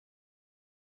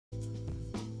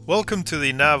Welcome to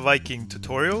the NAV Viking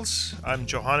tutorials. I'm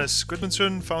Johannes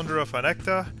Gudmundsson, founder of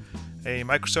Anecta, a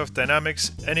Microsoft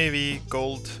Dynamics NAV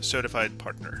Gold certified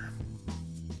partner.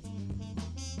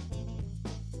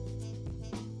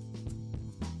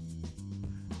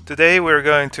 Today we're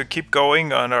going to keep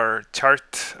going on our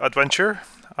chart adventure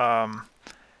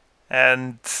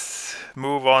and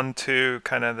move on to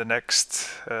kind of the next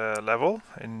level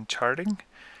in charting.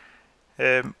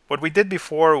 What we did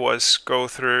before was go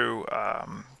through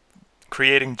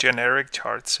creating generic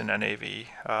charts in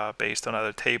NAV based on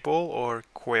either table or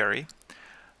query.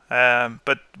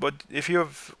 But if you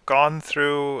have gone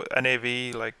through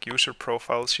NAV like user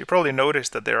profiles, you probably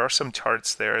noticed that there are some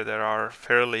charts there that are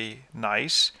fairly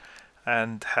nice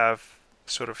and have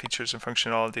sort of features and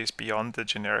functionalities beyond the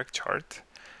generic chart.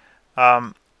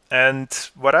 And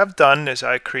what I've done is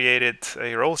I created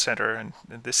a role center, and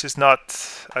this is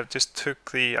not, I just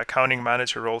took the accounting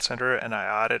manager role center and I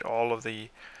added all of the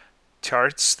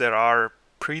charts that are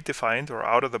predefined or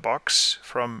out of the box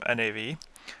from NAV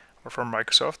or from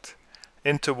Microsoft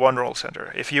into one role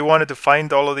center. If you wanted to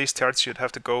find all of these charts, you'd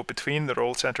have to go between the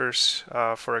role centers.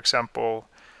 For example,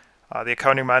 the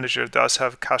accounting manager does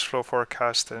have cash flow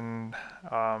forecast and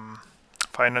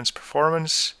finance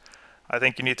performance. I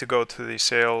think you need to go to the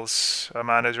sales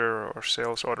manager or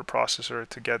sales order processor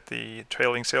to get the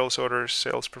trailing sales orders,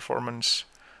 sales performance.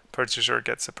 Purchaser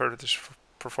gets the purchase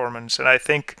performance, and I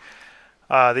think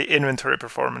the inventory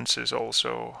performance is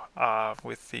also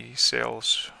with the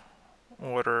sales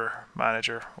order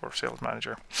manager or sales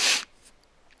manager.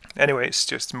 Anyways,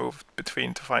 just moved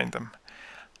between to find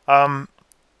them.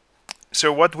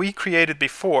 So what we created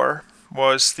before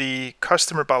was the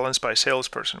customer balance by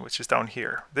salesperson, which is down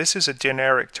here. This is a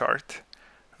generic chart,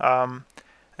 and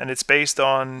it's based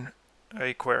on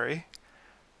a query.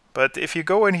 But if you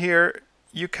go in here,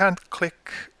 you can't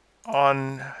click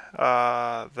on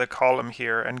the column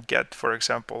here and get, for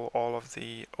example, all of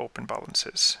the open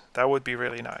balances. That would be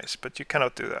really nice, but you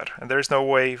cannot do that. And there's no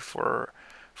way for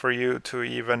you to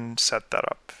even set that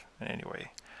up in any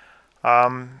way.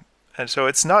 And so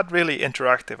it's not really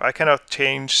interactive. I cannot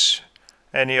change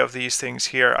any of these things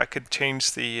here. I could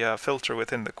change the filter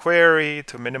within the query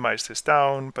to minimize this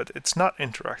down, but it's not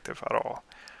interactive at all.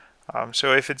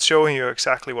 So if it's showing you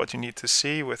exactly what you need to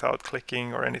see without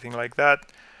clicking or anything like that,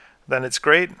 then it's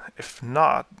great. If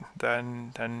not,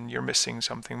 then you're missing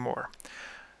something more.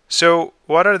 So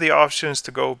what are the options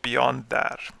to go beyond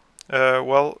that?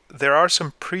 Well, there are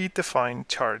some predefined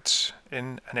charts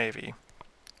in NAV.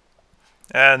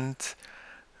 And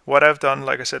what I've done,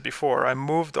 like I said before, I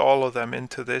moved all of them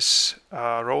into this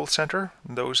role center.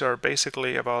 Those are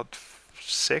basically about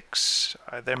 6.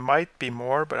 There might be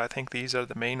more, but I think these are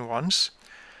the main ones.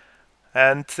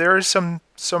 And there are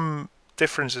some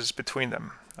differences between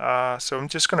them. So I'm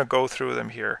just going to go through them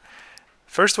here.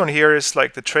 First one here is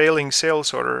like the trailing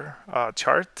sales order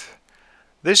chart.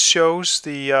 This shows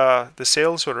the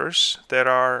sales orders that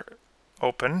are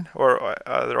open, or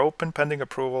they're open, pending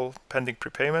approval, pending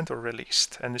prepayment, or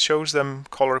released, and it shows them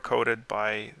color-coded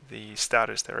by the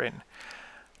status they're in.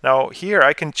 Now here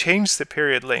I can change the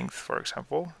period length, for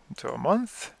example, to a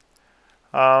month.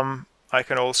 I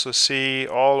can also see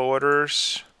all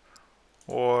orders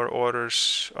or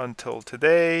orders until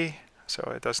today,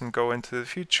 so it doesn't go into the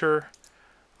future,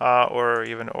 or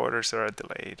even orders that are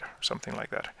delayed, or something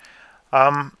like that.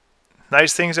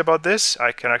 Nice things about this,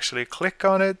 I can actually click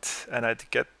on it and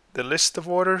I'd get the list of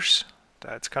orders.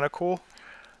 That's kind of cool.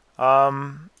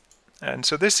 And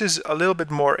so this is a little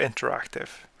bit more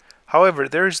interactive. However,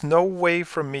 there is no way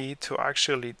for me to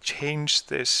actually change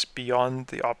this beyond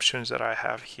the options that I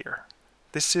have here.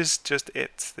 This is just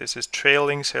it. This is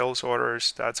trailing sales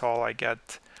orders. That's all I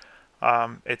get.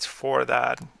 It's for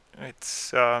that.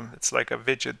 It's like a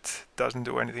widget, doesn't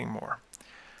do anything more.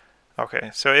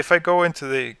 Okay, so if I go into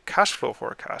the cash flow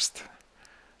forecast,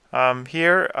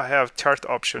 here I have chart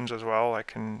options as well. I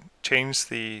can change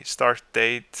the start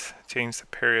date, change the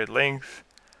period length.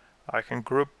 I can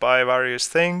group by various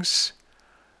things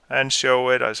and show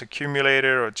it as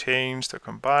accumulated or changed or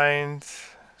combined.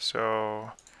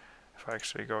 So if I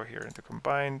actually go here into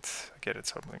combined, I get it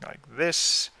something like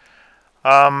this.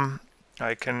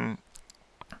 I can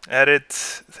edit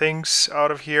things out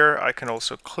of here. I can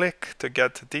also click to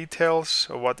get the details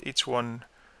of what each one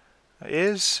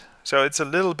is. So it's a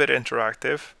little bit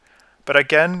interactive, but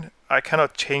again, I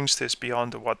cannot change this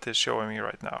beyond what is showing me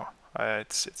right now.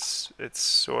 It's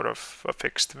sort of a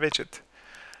fixed widget.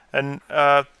 And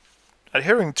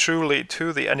adhering truly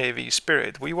to the NAV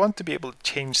spirit, we want to be able to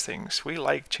change things. We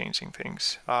like changing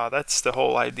things. That's the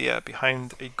whole idea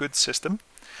behind a good system.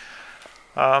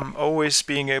 Always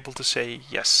being able to say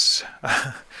yes.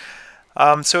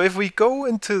 So if we go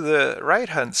into the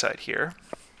right-hand side here,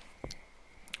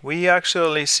 we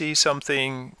actually see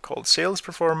something called sales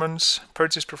performance,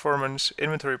 purchase performance,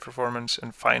 inventory performance,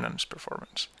 and finance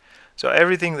performance. So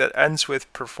everything that ends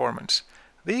with performance.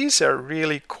 These are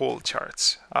really cool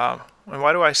charts. And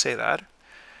why do I say that?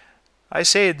 I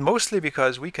say it mostly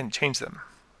because we can change them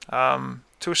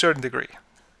to a certain degree.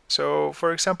 So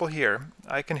for example here,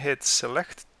 I can hit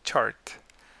select chart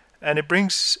and it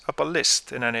brings up a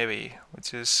list in NAV,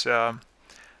 which is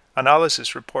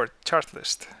analysis report chart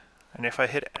list. And if I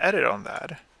hit edit on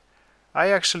that, I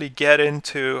actually get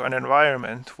into an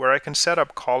environment where I can set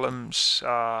up columns,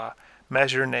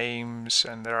 measure names,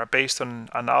 and they are based on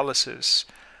analysis.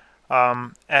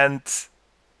 And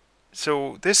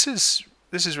so this is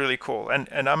really cool.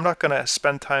 And I'm not going to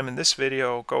spend time in this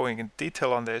video going in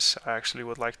detail on this. I actually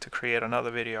would like to create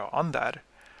another video on that.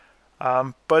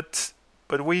 But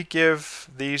we give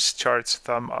these charts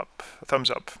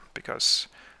thumbs up because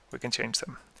we can change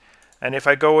them. And if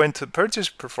I go into purchase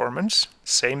performance,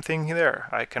 same thing there.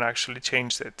 I can actually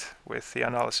change it with the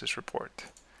analysis report.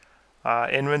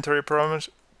 Inventory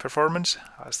performance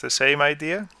has the same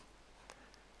idea.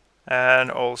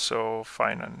 And also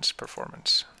finance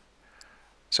performance.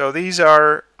 So these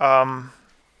are,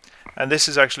 and this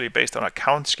is actually based on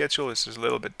account schedule. This is a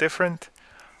little bit different.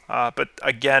 But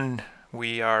again,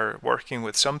 we are working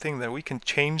with something that we can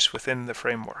change within the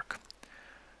framework.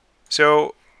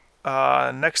 So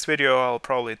next video, I'll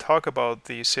probably talk about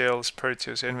the sales,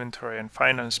 purchase, inventory, and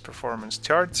finance performance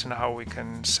charts and how we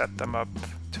can set them up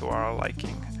to our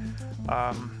liking,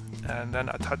 and then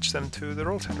attach them to the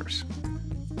role centers.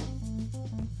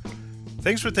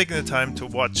 Thanks for taking the time to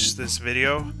watch this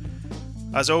video.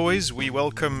 As always, we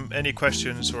welcome any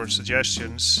questions or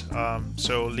suggestions,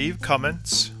 so leave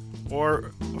comments,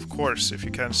 or of course, if you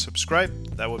can subscribe,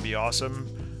 that would be awesome.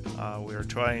 We are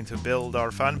trying to build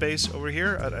our fan base over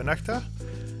here at Enecta,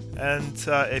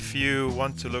 and if you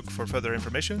want to look for further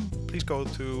information, please go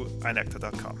to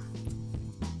enecta.com.